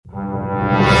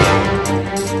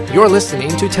You're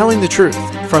listening to Telling the Truth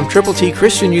from Triple T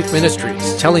Christian Youth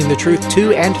Ministries, telling the truth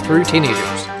to and through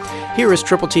teenagers. Here is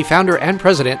Triple T founder and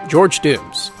president, George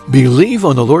Dooms. Believe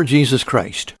on the Lord Jesus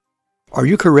Christ. Are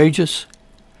you courageous?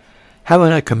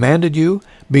 Haven't I commanded you?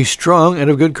 Be strong and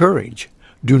of good courage.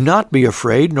 Do not be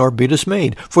afraid nor be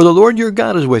dismayed, for the Lord your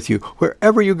God is with you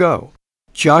wherever you go.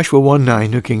 Joshua 1:9,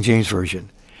 New King James Version.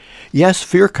 Yes,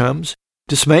 fear comes,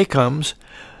 dismay comes,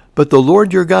 but the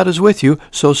Lord your God is with you,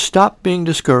 so stop being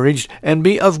discouraged and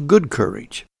be of good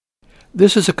courage.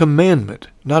 This is a commandment,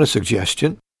 not a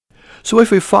suggestion. So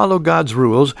if we follow God's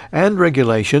rules and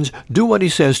regulations, do what He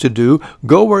says to do,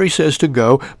 go where He says to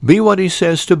go, be what He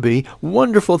says to be,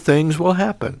 wonderful things will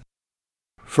happen.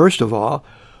 First of all,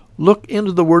 look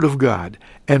into the Word of God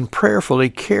and prayerfully,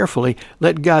 carefully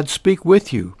let God speak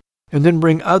with you, and then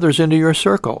bring others into your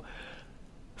circle.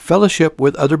 Fellowship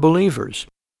with other believers,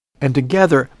 and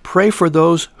together pray for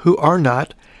those who are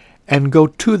not, and go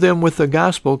to them with the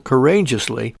gospel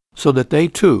courageously so that they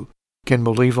too can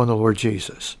believe on the Lord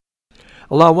Jesus.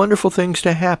 Allow wonderful things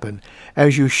to happen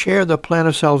as you share the plan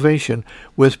of salvation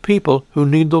with people who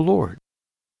need the Lord.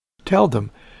 Tell them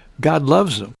God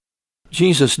loves them.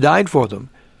 Jesus died for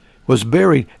them, was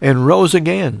buried, and rose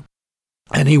again.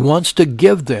 And He wants to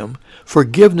give them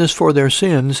forgiveness for their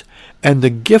sins and the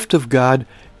gift of God,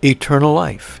 eternal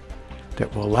life,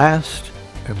 that will last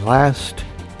and last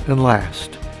and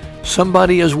last.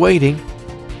 Somebody is waiting.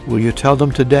 Will you tell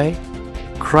them today?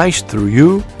 Christ through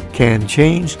you can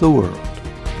change the world.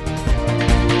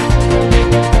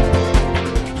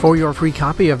 For your free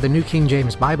copy of the New King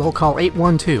James Bible, call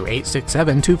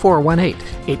 812-867-2418,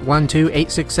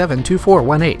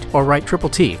 812-867-2418, or write Triple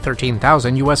T,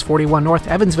 13,000 U.S. 41 North,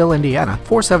 Evansville, Indiana,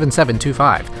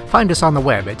 47725. Find us on the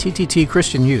web at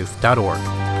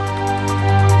tttchristianyouth.org.